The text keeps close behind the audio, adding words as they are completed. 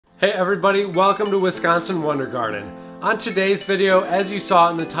Hey everybody, welcome to Wisconsin Wonder Garden. On today's video, as you saw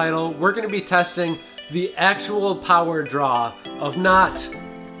in the title, we're going to be testing the actual power draw of not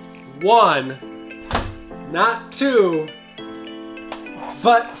one, not two,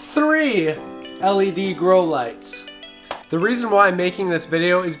 but 3 LED grow lights. The reason why I'm making this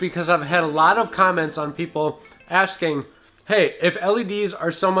video is because I've had a lot of comments on people asking, hey, if LEDs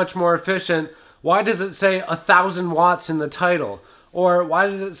are so much more efficient, why does it say 1,000 watts in the title? Or why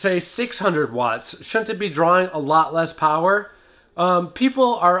does it say 600 watts? Shouldn't it be drawing a lot less power?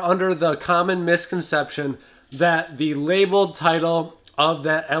 People are under the common misconception that the labeled title of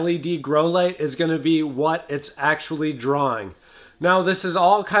that LED grow light is going to be what it's actually drawing. Now, this is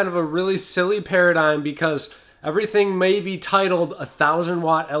all kind of a really silly paradigm because everything may be titled 1,000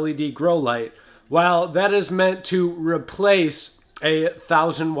 watt LED grow light, while that is meant to replace a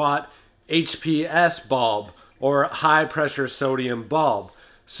 1,000 watt HPS bulb or high pressure sodium bulb.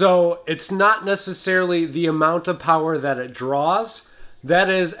 So it's not necessarily the amount of power that it draws, that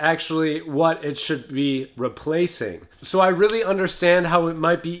is actually what it should be replacing. So I really understand how it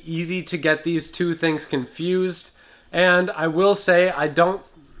might be easy to get these two things confused, and I will say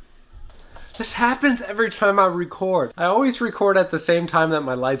this happens every time I record. I always record at the same time that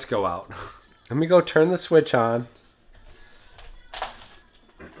my lights go out. Let me go turn the switch on.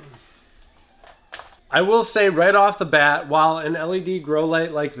 I will say right off the bat, while an LED grow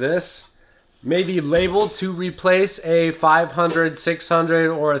light like this may be labeled to replace a 500, 600,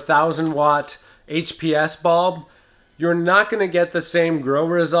 or 1,000 watt HPS bulb, you're not going to get the same grow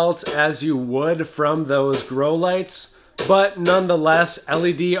results as you would from those grow lights. But nonetheless,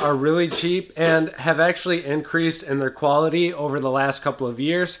 LED are really cheap and have actually increased in their quality over the last couple of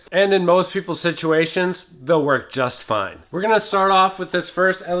years. And in most people's situations, they'll work just fine. We're going to start off with this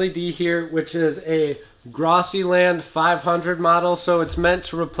first LED here, which is a Grossyland 500 model. So it's meant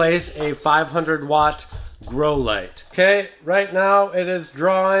to replace a 500 watt grow light. Okay, right now it is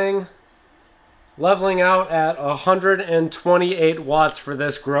drawing, leveling out at 128 watts for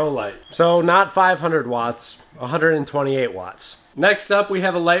this grow light. So not 500 watts, 128 watts. Next up, we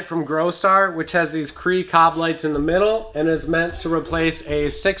have a light from GrowStar, which has these Cree cob lights in the middle and is meant to replace a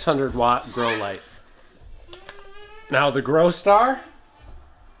 600 watt grow light. Now the GrowStar,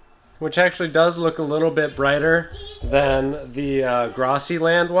 which actually does look a little bit brighter than the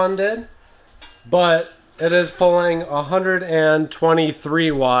Grossyland one did, but it is pulling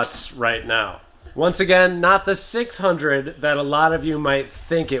 123 watts right now. Once again, not the 600 that a lot of you might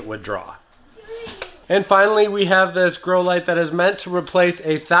think it would draw. And finally, we have this grow light that is meant to replace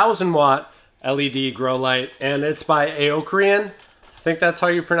a 1,000 watt LED grow light, and it's by Aocrian. I think that's how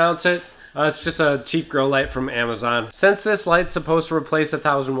you pronounce it. It's just a cheap grow light from Amazon. Since this light's supposed to replace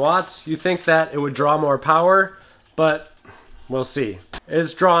 1,000 watts, you think that it would draw more power, but we'll see.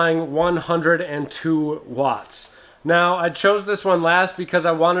 It's drawing 102 watts. Now, I chose this one last because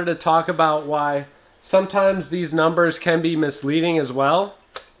I wanted to talk about why sometimes these numbers can be misleading as well.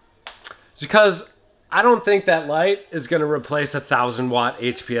 It's because I don't think that light is going to replace a 1,000 watt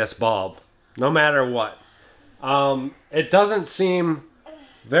HPS bulb, no matter what. It doesn't seem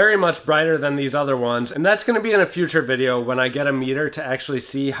very much brighter than these other ones, and that's going to be in a future video when I get a meter to actually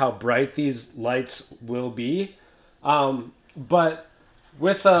see how bright these lights will be. But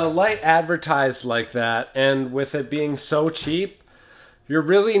with a light advertised like that, and with it being so cheap, you're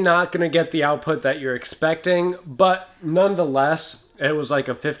really not going to get the output that you're expecting. But nonetheless, it was like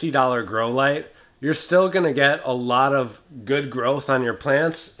a $50 grow light. You're still going to get a lot of good growth on your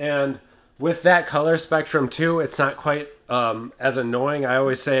plants. And with that color spectrum too, it's not quite as annoying. I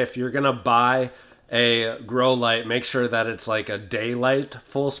always say if you're going to buy a grow light, make sure that it's like a daylight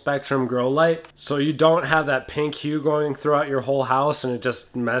full spectrum grow light, so you don't have that pink hue going throughout your whole house and it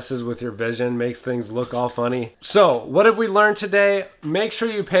just messes with your vision, makes things look all funny. So what have we learned today? Make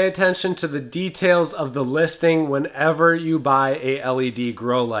sure you pay attention to the details of the listing whenever you buy a LED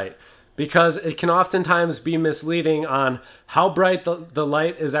grow light, because it can oftentimes be misleading on how bright the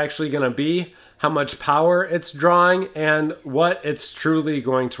light is actually going to be, how much power it's drawing, and what it's truly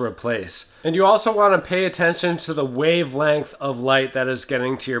going to replace. And you also want to pay attention to the wavelength of light that is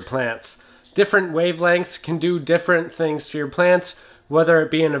getting to your plants. Different wavelengths can do different things to your plants, whether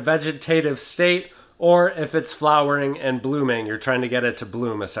it be in a vegetative state or if it's flowering and blooming. You're trying to get it to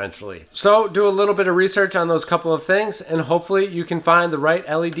bloom essentially. So do a little bit of research on those couple of things, and hopefully you can find the right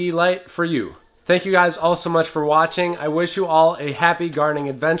LED light for you. Thank you guys all so much for watching. I wish you all a happy gardening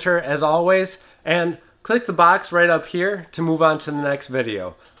adventure as always, and click the box right up here to move on to the next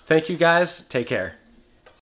video. Thank you guys. Take care.